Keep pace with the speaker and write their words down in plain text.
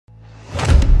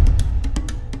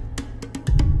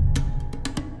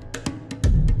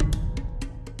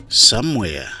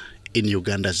Somewhere in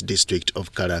Uganda's district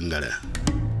of Kalangala,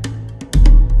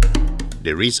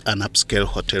 there is an upscale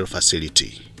hotel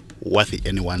facility worthy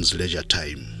anyone's leisure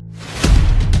time.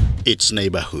 Its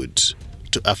neighborhood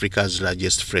to Africa's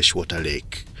largest freshwater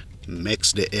lake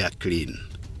makes the air clean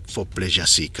for pleasure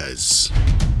seekers.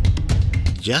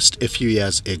 Just a few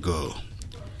years ago,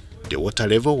 the water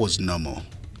level was normal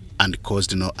and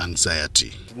caused no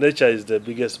anxiety. Nature is the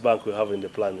biggest bank we have in the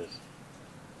planet.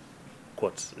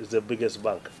 Quartz is the biggest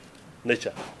bank.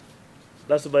 Nature.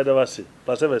 That's the biodiversity,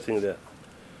 plus everything there.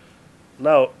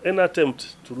 Now, any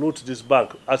attempt to loot this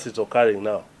bank as it's occurring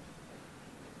now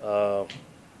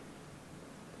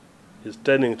is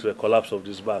turning to a collapse of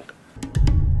this bank.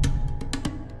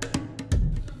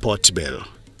 Portbell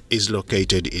is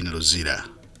located in Luzira,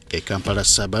 a Kampala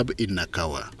suburb in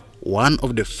Nakawa, one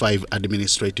of the 5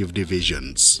 administrative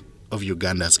divisions of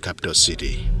Uganda's capital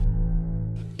city.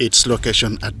 Its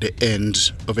location at the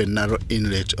end of a narrow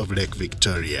inlet of Lake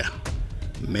Victoria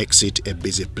makes it a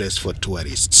busy place for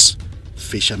tourists,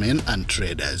 fishermen and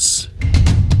traders.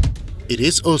 It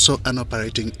is also an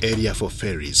operating area for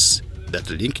ferries that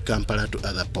link Kampala to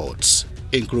other ports,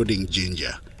 including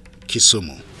Jinja,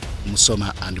 Kisumu,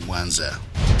 Musoma and Mwanza.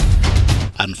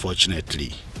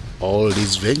 Unfortunately, all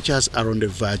these ventures are on the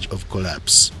verge of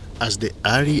collapse as the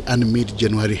early and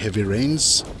mid-January heavy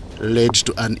rains led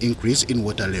to an increase in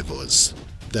water levels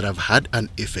that have had an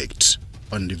effect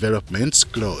on developments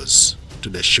close to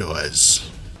the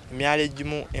shores. Emyala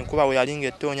egimu enkuba bwe yalinga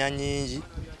ettonya nnyingi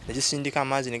ne gisindika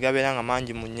amazzi ne gabeera nga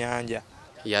mangi mu nnyanja.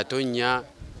 Yatonnya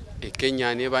e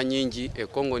Kenya neba nnyingi, e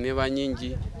Congo neba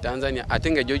nnyingi, Tanzania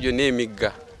ate nga gyo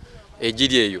n'emigga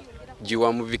egiri eyo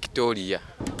giwa mu Victoria.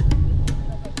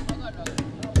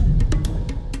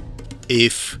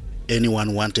 If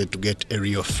anyone wanted to get a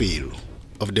real feel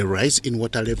of the rise in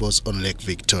water levels on Lake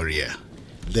Victoria,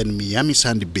 then Miami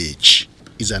Sand Beach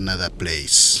is another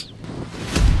place.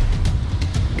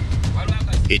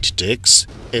 It takes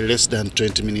a less than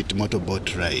 20-minute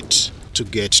motorboat ride to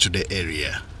get to the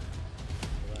area.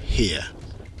 Here,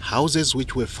 houses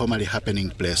which were formerly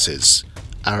happening places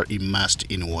are immersed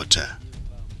in water,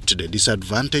 to the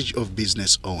disadvantage of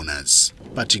business owners,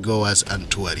 partygoers and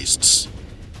tourists.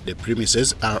 The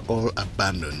premises are all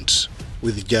abandoned,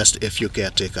 with just a few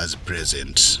caretakers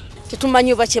present.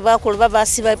 Tetumanyi oba kye baakola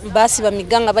baasiba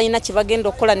miganga balina kye bagenda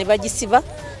okukola ne bagisiba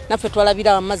naffe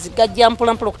twalabira amazzi gajja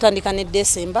mpolampola okutandika ne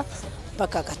December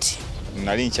paka kati.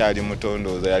 Nali nkyali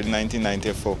mutondooza yali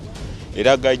 1994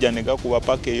 era gajja ne gakuba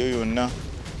paka eyo yonna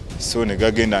so ne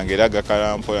gagenda ng'era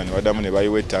gakalampola ne baddamu ne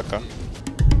bayiwa ettaka.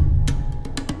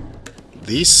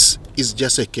 This is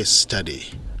just a case study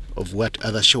of what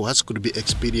other shores could be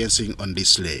experiencing on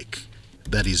this lake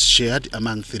that is shared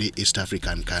among 3 East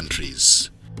African countries.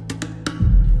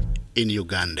 In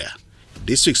Uganda,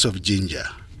 districts of Jinja,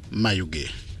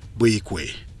 Mayuge,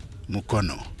 Buikwe,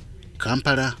 Mukono,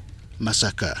 Kampala,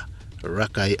 Masaka,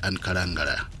 Rakai and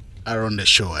Kalangala are on the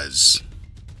shores.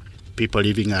 People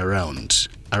living around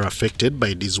are affected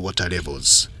by these water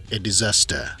levels, a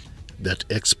disaster that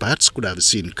experts could have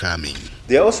seen coming.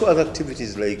 There are also other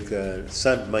activities like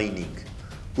sand mining,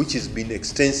 which has been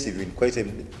extensive in quite a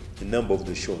number of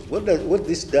the shores. What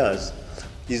this does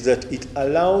is that it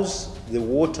allows the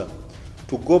water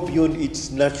to go beyond its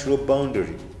natural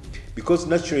boundary, because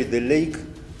naturally the lake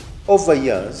over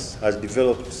years has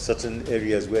developed certain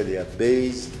areas where there are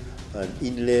bays and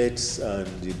inlets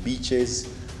and beaches.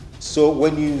 So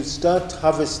when you start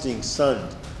harvesting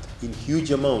sand in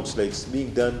huge amounts, like it's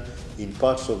being done in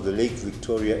parts of the Lake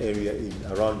Victoria area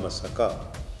around Masaka,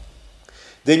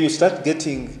 then you start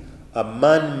getting a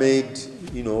man-made,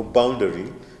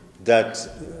 boundary that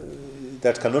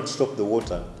cannot stop the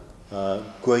water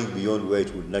going beyond where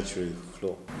it would naturally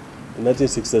flow. In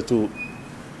 1962,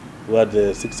 we had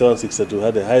the 61-62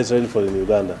 had the highest rainfall in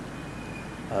Uganda,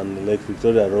 and Lake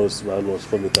Victoria rose by almost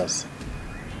 4 meters.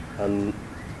 And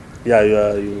yeah,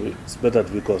 it's better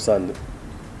to be concerned.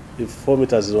 If 4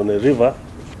 meters is on a river,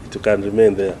 it can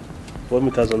remain there. 4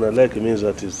 meters on a lake means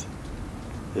that is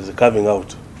coming out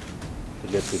to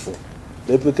get people.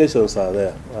 The implications are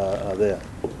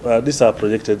there. These are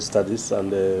projected studies,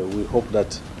 and we hope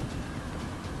that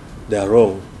they are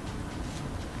wrong.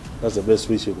 That's the best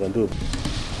wish you can do.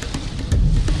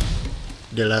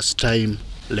 The last time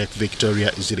Lake Victoria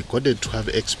is recorded to have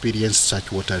experienced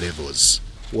such water levels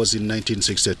was in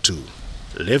 1962,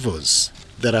 levels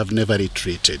that have never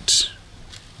retreated.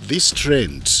 This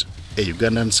trend, a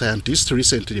Ugandan scientist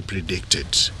recently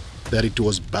predicted that it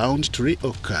was bound to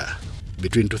reoccur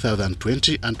between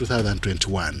 2020 and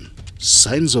 2021,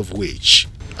 signs of which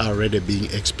are already being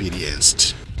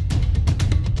experienced.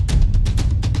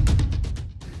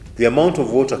 the amount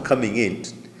of water coming in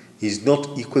is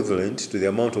not equivalent to the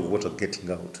amount of water getting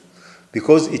out,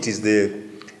 because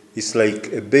it's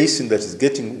like a basin that is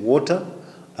getting water,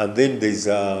 and then there's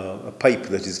a pipe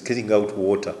that is getting out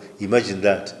water. Imagine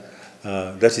that.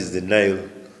 That is the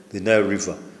Nile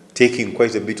River, taking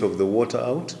quite a bit of the water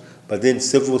out, but then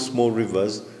several small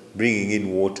rivers bringing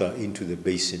in water into the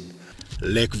basin.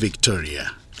 Lake Victoria,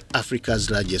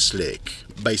 Africa's largest lake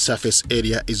by surface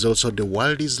area, is also the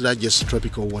world's largest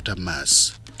tropical water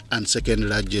mass and second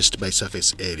largest by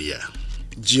surface area.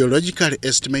 Geologically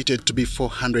estimated to be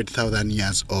 400,000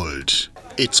 years old,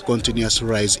 its continuous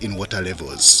rise in water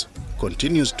levels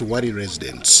continues to worry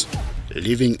residents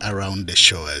living around the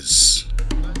shores.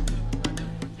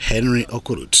 Henry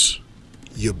Okurut,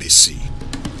 UBC.